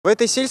В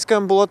этой сельской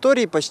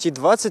амбулатории почти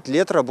 20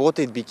 лет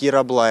работает Бекир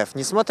Аблаев.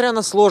 Несмотря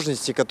на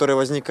сложности, которые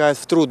возникают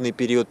в трудный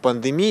период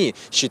пандемии,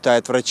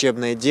 считает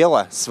врачебное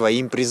дело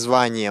своим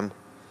призванием.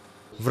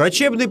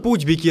 Врачебный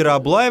путь Бекира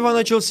Аблаева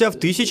начался в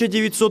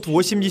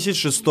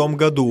 1986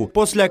 году.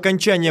 После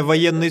окончания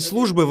военной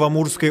службы в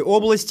Амурской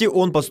области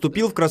он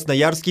поступил в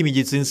Красноярский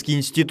медицинский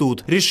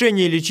институт.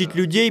 Решение лечить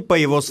людей, по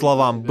его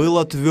словам,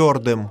 было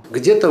твердым.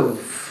 Где-то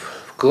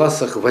в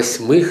классах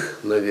 8,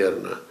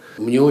 наверное,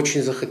 мне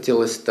очень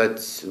захотелось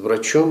стать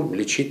врачом,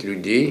 лечить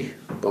людей,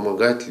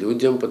 помогать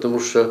людям,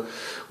 потому что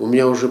у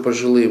меня уже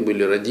пожилые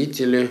были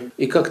родители,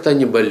 и как-то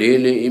они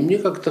болели, и мне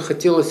как-то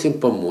хотелось им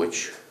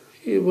помочь.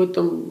 И в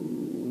этом,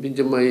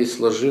 видимо, и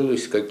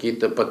сложились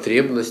какие-то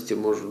потребности,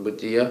 может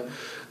быть, и я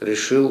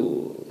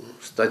решил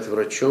стать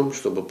врачом,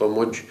 чтобы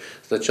помочь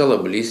сначала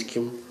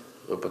близким,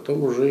 а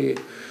потом уже и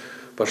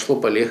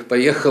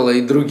пошло-поехало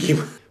и другим.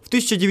 В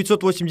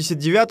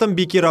 1989-м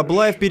Бекир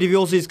Аблаев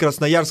перевелся из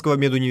Красноярского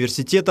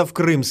медуниверситета в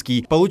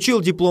Крымский.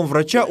 Получил диплом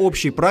врача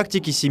общей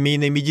практики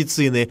семейной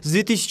медицины. С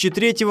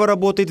 2003-го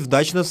работает в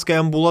Дачновской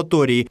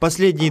амбулатории.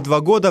 Последние 2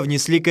 года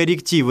внесли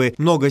коррективы.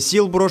 Много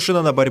сил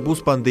брошено на борьбу с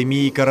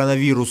пандемией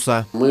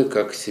коронавируса. Мы,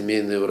 как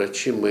семейные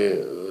врачи,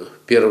 мы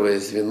первое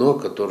звено,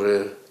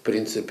 которое, в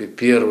принципе,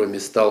 первыми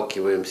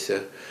сталкиваемся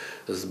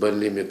с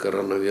больными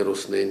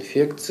коронавирусной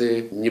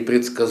инфекцией.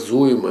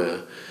 Непредсказуемая,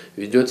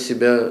 ведет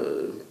себя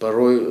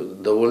порой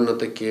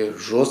довольно-таки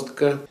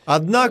жестко.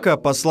 Однако,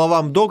 по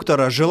словам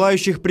доктора,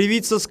 желающих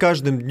привиться с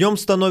каждым днем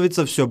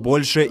становится все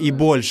больше и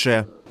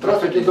больше.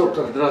 Здравствуйте,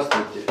 доктор.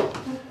 Здравствуйте.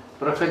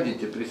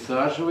 Проходите,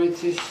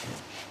 присаживайтесь.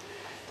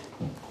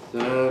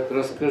 Так,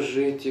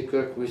 расскажите,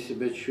 как вы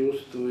себя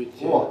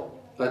чувствуете. О!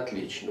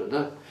 Отлично,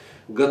 да?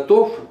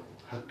 Готов?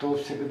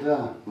 Готов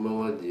всегда.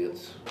 Молодец.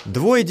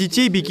 2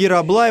 детей Бекира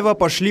Аблаева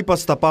пошли по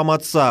стопам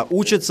отца,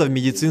 учатся в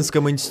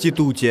медицинском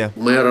институте.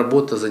 Моя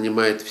работа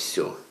занимает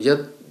все.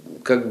 Я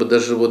как бы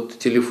даже вот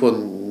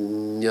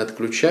телефон не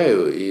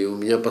отключаю, и у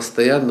меня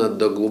постоянно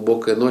до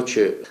глубокой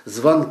ночи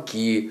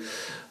звонки,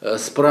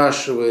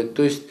 спрашивают.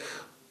 То есть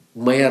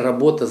моя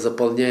работа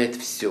заполняет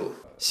все.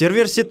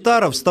 Сервер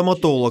Сеттаров,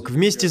 стоматолог,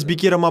 вместе с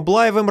Бекиром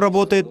Аблаевым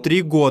работает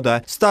 3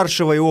 года.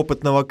 Старшего и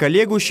опытного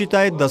коллегу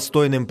считает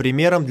достойным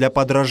примером для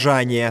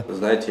подражания.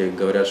 Знаете,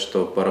 говорят,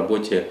 что по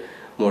работе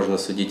можно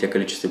судить о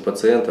количестве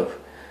пациентов.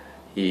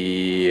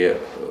 И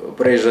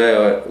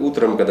проезжая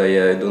утром, когда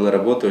я иду на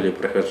работу или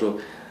прохожу,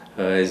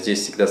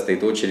 здесь всегда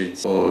стоит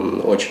очередь.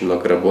 Он очень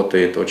много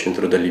работает, очень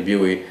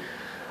трудолюбивый,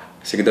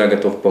 всегда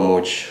готов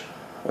помочь.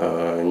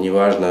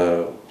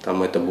 Неважно,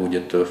 там это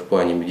будет в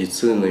плане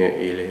медицины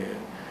или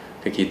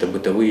какие-то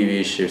бытовые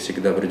вещи,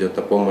 всегда придет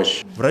на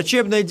помощь.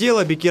 Врачебное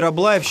дело Бекир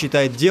Аблаев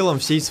считает делом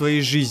всей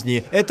своей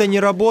жизни. Это не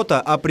работа,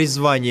 а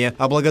призвание.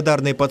 А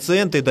благодарные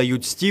пациенты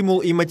дают стимул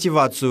и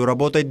мотивацию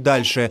работать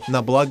дальше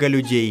на благо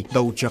людей.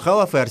 Даута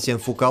Чахалова и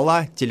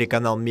Фукала,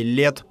 телеканал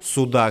Миллет,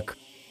 Судак.